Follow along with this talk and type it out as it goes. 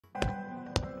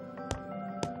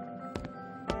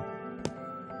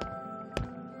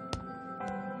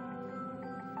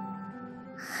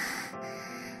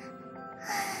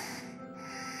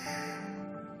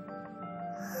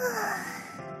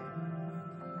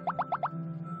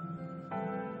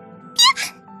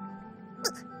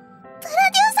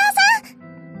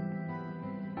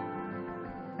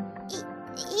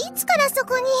そ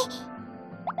こに。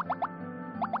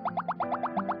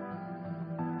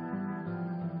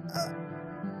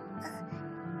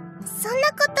そんな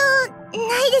ことな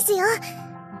いですよ。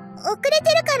遅れ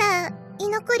てるから居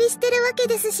残りしてるわけ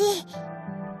ですし。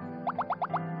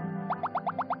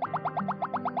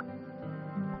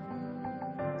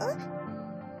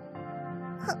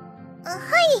は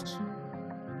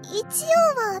い、一応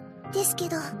はですけ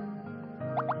ど。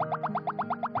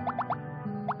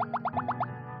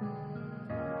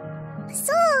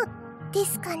そうで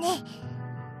すかね。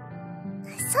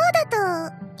そうだ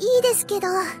といいですけど。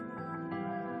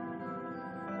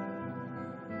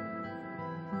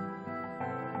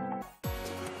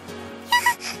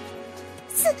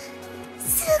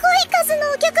すごい数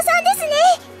のお客さんですね。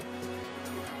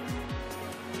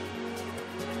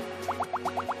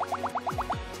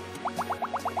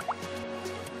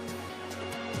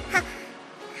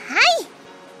はい。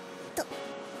ト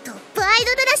ップアイ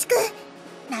ドルらしく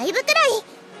ライブくらい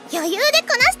余裕でこ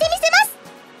なしてみせます。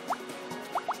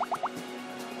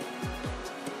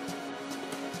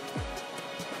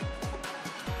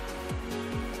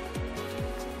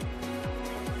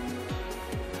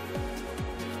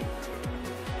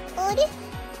あれ？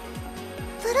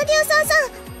プロデューサーさ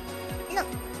ん、何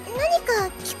か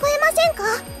聞こえませんか？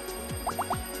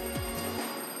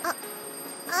ア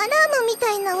ラームみ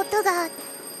たいな音が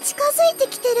近づいて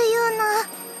きてるような。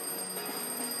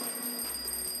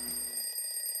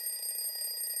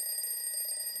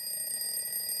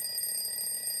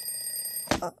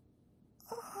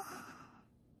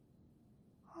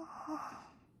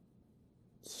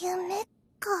夢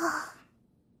か。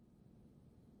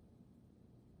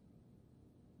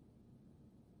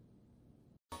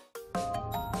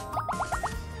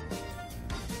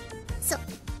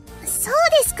そう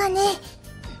ですかね。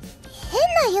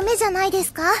変な夢じゃないで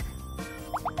すか？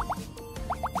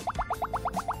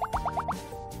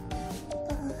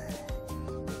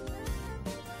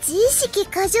自意識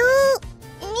過剰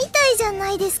みたいじゃ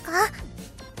ないですか？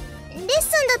レッスン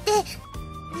だって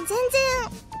全然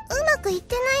うまくいっ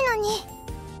てないのに。